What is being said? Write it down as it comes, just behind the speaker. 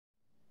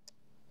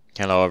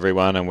Hello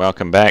everyone and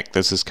welcome back.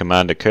 This is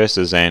Commander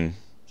Curses and...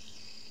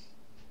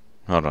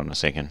 hold on a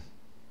second.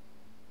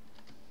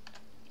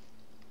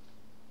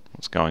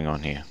 What's going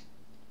on here?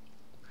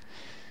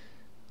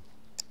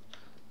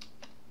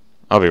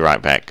 I'll be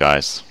right back,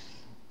 guys.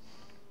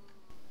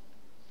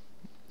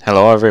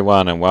 Hello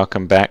everyone and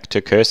welcome back to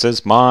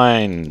Curses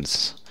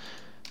Mines.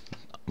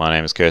 My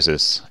name is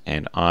Curses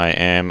and I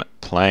am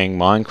playing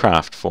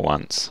Minecraft for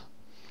once.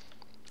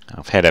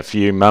 I've had a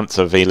few months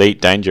of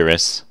Elite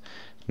Dangerous.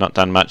 Not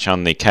done much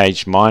on the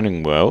caged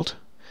mining world.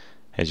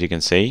 As you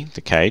can see, the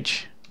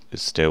cage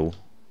is still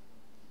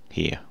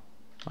here.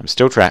 I'm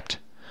still trapped.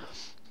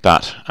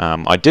 But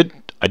I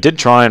did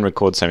try and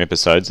record some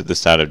episodes at the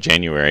start of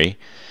January,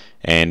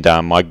 and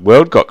my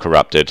world got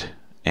corrupted,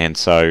 and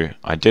so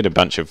I did a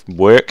bunch of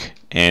work,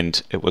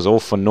 and it was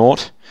all for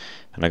naught,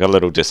 and I got a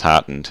little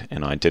disheartened,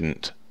 and I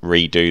didn't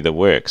redo the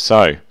work.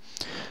 So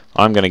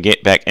I'm going to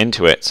get back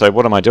into it. So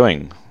what am I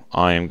doing?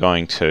 I am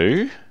going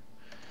to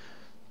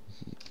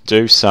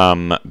do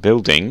some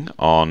building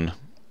on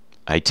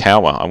a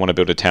tower. I want to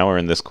build a tower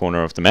in this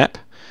corner of the map,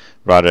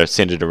 right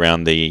centered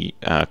around the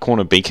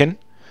corner beacon.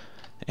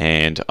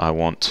 And I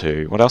want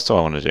to... what else do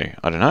I want to do?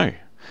 I don't know.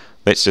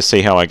 Let's just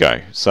see how I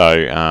go.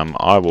 So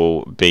I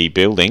will be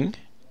building,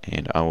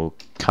 and I will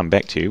come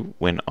back to you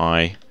when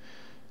I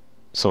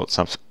sort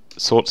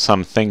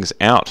some things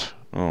out.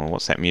 Oh,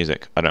 what's that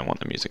music? I don't want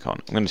the music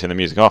on. I'm going to turn the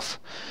music off,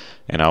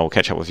 and I will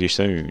catch up with you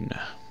soon.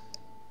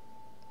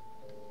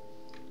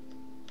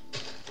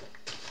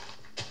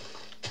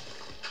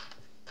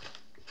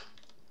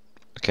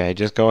 Okay,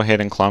 just go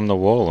ahead and climb the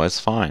wall, that's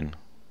fine.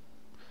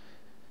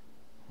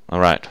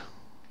 Alright,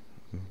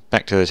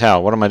 back to the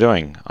tower. What am I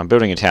doing? I'm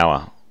building a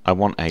tower. I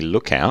want a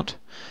lookout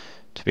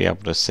to be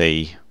able to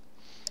survey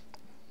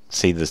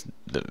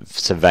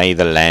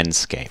the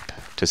landscape,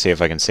 to see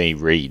if I can see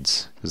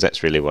reeds, because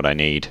that's really what I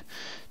need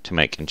to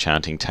make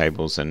enchanting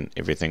tables, and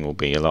everything will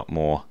be a lot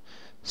more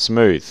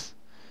smooth.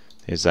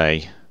 There's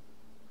a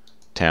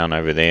town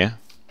over there,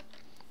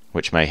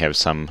 which may have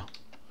some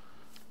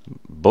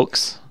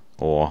books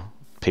or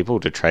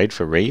people to trade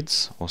for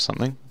reeds or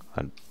something.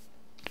 I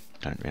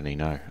don't really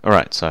know.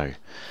 Alright, so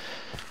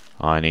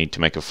I need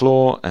to make a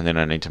floor, and then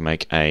I need to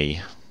make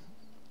a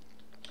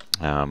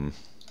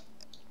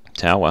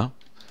tower.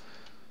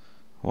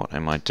 What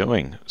am I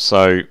doing?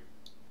 So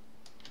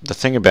the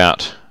thing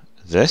about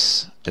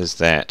this is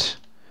that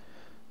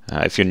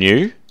if you're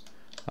new,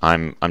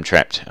 I'm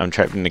trapped. I'm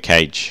trapped in the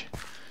cage.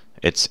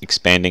 It's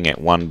expanding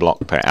at 1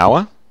 block per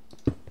hour,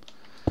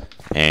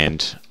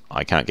 and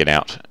I can't get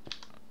out.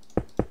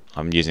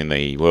 I'm using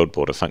the world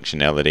border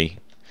functionality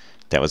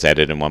that was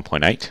added in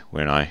 1.8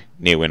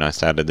 when I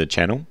started the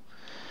channel,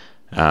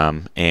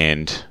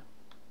 and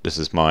this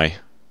is my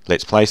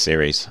Let's Play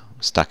series,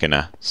 stuck in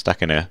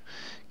a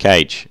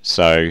cage.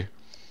 So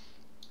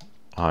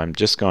I'm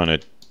just going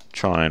to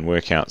try and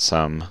work out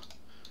some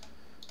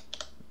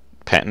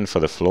pattern for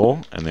the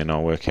floor, and then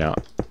I'll work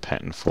out a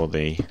pattern for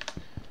the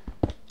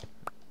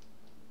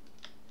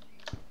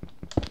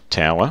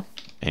tower.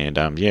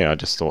 And yeah, I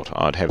just thought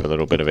I'd have a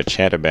little bit of a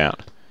chat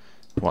about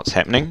what's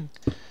happening.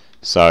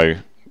 So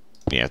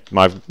yeah,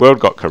 my world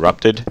got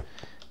corrupted.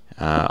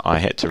 I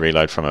had to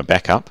reload from a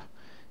backup,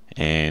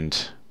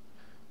 and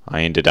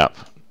I ended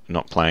up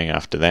not playing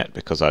after that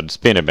because I'd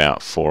spent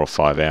about 4 or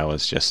 5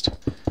 hours just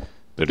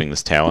building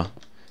this tower,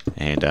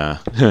 and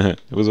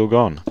it was all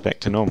gone back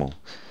to normal.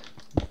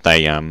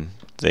 They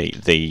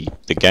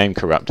the game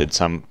corrupted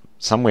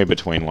somewhere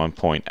between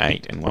 1.8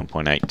 and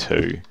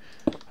 1.82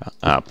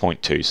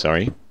 0.2,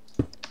 sorry,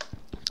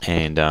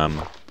 and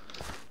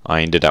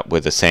I ended up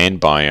with a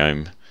sand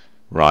biome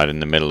right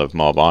in the middle of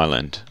Mob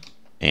Island,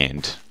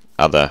 and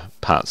other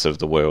parts of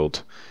the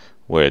world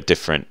were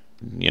different,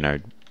 you know,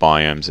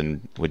 biomes,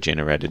 and were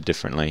generated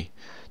differently.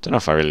 Don't know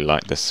if I really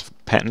like this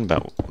pattern,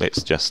 but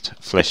let's just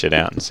flesh it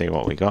out and see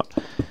what we got.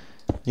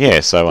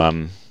 Yeah,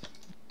 so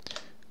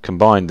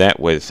combine that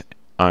with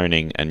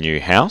owning a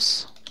new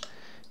house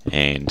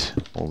and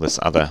all this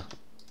other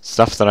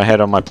stuff that I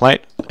had on my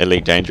plate,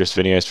 Elite Dangerous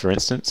videos for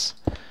instance.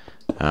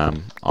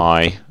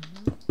 I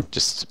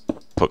just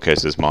put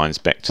Curses Mines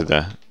back to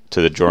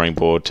the drawing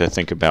board to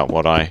think about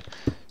what I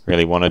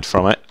really wanted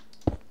from it,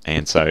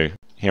 and so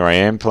here I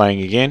am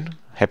playing again,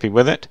 happy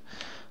with it.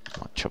 I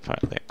might chop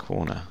out that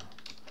corner,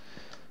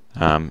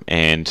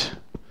 and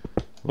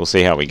we'll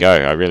see how we go.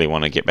 I really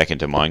want to get back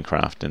into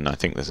Minecraft, and I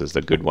think this is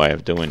the good way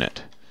of doing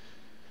it.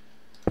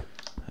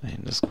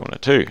 And this corner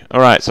too.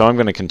 Alright, so I'm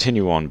going to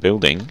continue on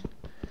building,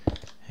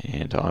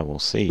 and I will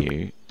see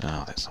you...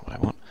 oh, that's not what I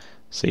want.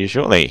 See you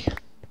shortly.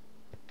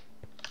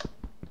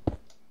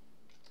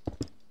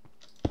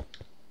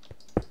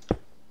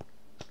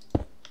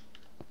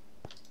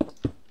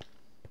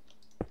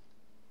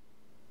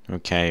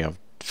 Okay, I've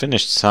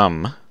finished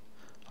some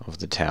of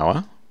the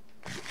tower.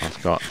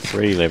 I've got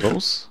 3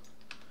 levels.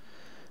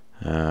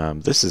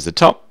 This is the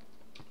top.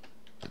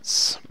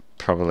 It's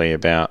probably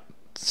about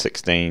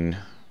 16,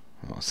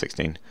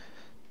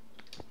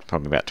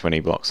 probably about 20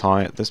 blocks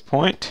high at this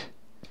point.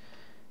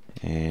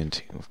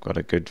 And we've got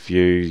a good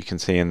view, you can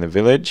see, in the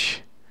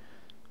village.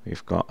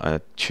 We've got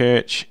a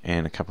church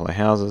and a couple of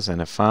houses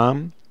and a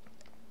farm.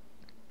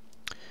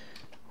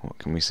 What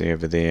can we see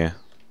over there?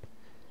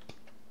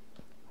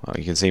 Well,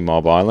 you can see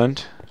Mob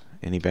Island.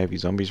 Any baby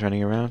zombies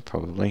running around?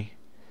 Probably.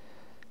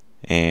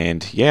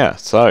 And yeah,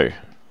 so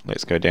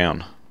let's go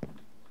down.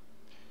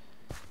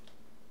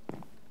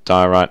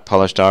 Diorite,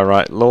 polished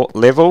diorite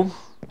level.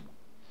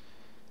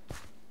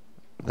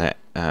 That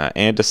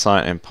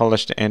andesite and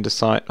polished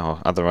andesite.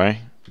 Oh, other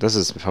way. This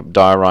is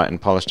diorite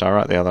and polished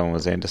diorite. The other one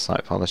was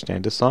andesite, polished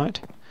andesite.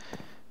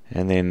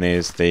 And then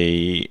there's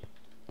the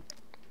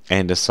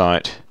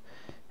andesite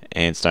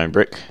and stone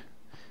brick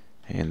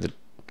and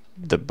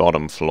the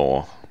bottom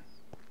floor.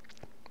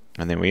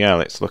 And there we are.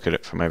 Let's look at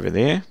it from over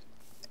there.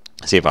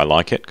 See if I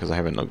like it, because I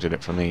haven't looked at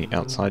it from the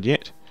outside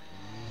yet.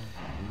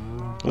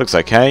 Looks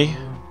okay.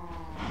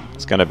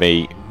 It's going to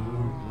be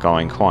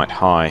going quite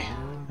high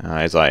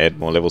as I add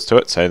more levels to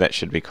it, so that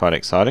should be quite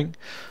exciting.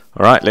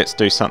 Alright, let's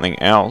do something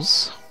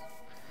else.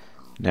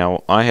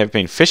 Now, I have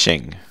been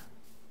fishing.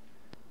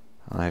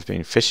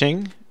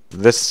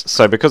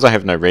 So because I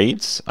have no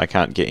reeds, I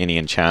can't get any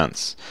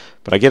enchants.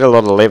 But I get a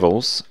lot of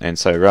levels, and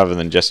so rather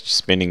than just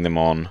spending them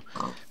on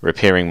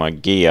repairing my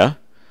gear,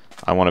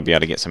 I want to be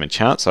able to get some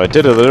enchants. So I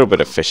did a little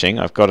bit of fishing.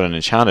 I've got an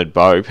enchanted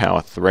bow,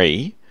 power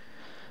 3.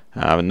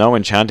 No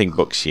enchanting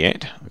books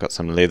yet. I've got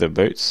some leather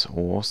boots.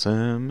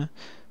 Awesome.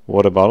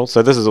 Water bottle.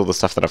 So this is all the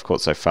stuff that I've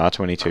caught so far.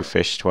 22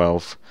 fish,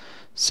 12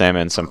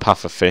 salmon, some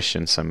puffer fish,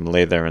 and some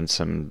leather, and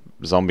some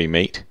zombie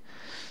meat.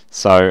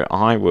 So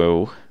I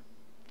will...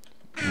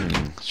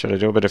 should I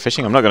do a bit of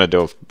fishing? I'm not going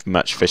to do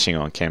much fishing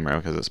on camera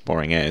because it's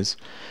boring as.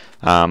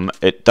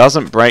 It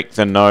doesn't break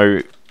the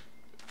no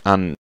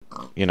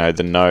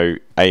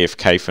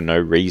AFK for no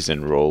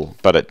reason rule,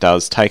 but it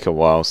does take a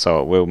while,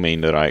 so it will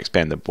mean that I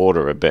expand the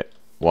border a bit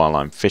while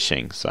I'm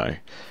fishing. So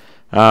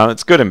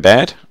it's good and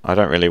bad. I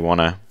don't really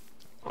want to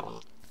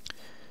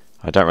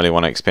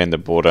expand the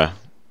border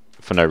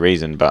for no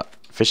reason, but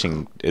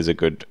fishing is a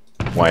good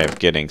way of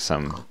getting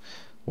some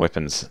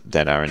weapons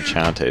that are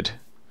enchanted,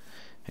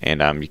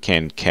 and you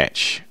can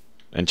catch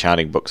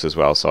enchanting books as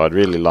well. So I'd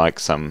really like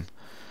some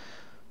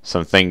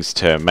things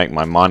to make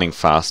my mining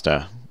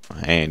faster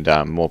and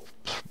more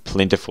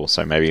plentiful,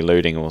 so maybe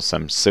looting or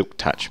some silk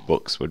touch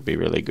books would be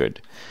really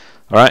good.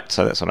 Alright,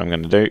 so that's what I'm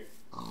going to do.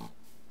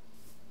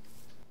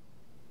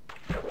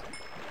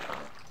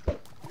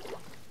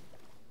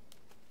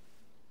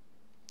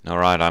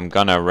 Alright, I'm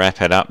going to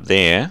wrap it up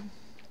there.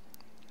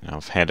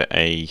 I've had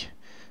a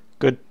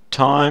good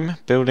time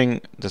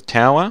building the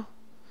tower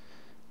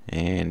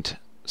and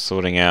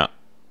sorting out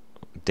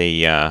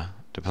the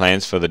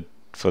plans for the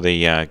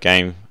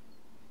game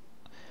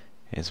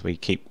as we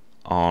keep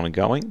on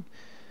going.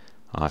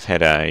 I've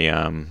had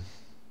an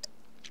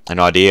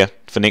idea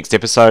for next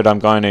episode. I'm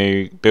going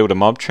to build a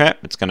mob trap.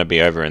 It's going to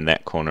be over in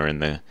that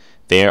corner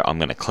there. I'm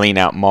going to clean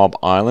out Mob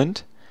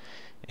Island,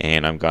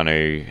 and I'm going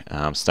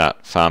to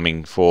start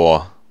farming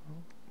for,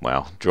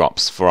 well,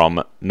 drops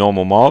from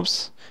normal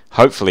mobs.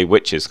 Hopefully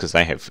witches, because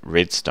they have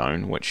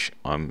redstone, which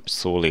I'm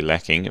sorely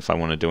lacking if I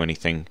want to do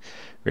anything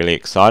really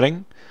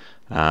exciting.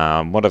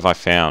 What have I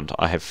found?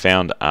 I have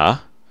found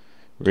a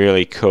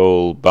really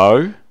cool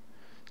bow.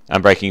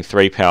 Unbreaking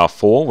 3 power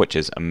 4, which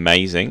is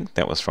amazing.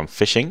 That was from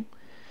fishing.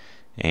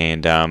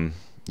 And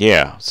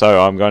yeah,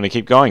 so I'm going to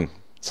keep going.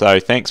 So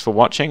thanks for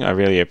watching. I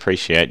really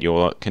appreciate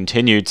your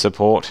continued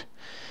support.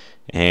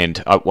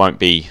 And it won't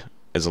be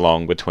as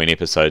long between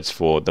episodes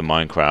for the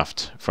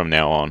Minecraft from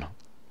now on.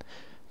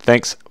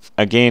 Thanks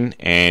again,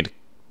 and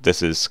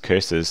this is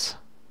Curses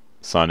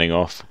signing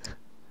off.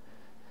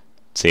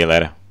 See you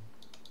later.